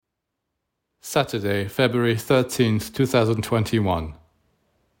Saturday, February 13th, 2021.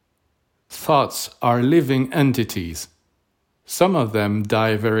 Thoughts are living entities. Some of them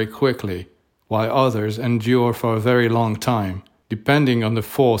die very quickly, while others endure for a very long time, depending on the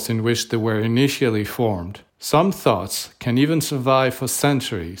force in which they were initially formed. Some thoughts can even survive for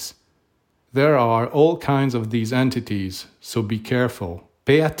centuries. There are all kinds of these entities, so be careful,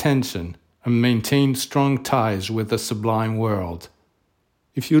 pay attention, and maintain strong ties with the sublime world.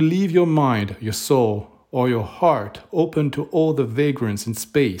 If you leave your mind, your soul, or your heart open to all the vagrants in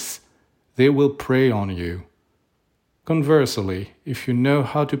space, they will prey on you. Conversely, if you know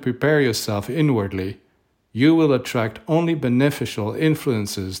how to prepare yourself inwardly, you will attract only beneficial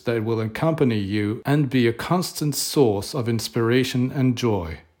influences that will accompany you and be a constant source of inspiration and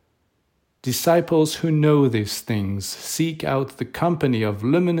joy. Disciples who know these things seek out the company of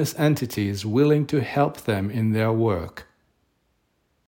luminous entities willing to help them in their work.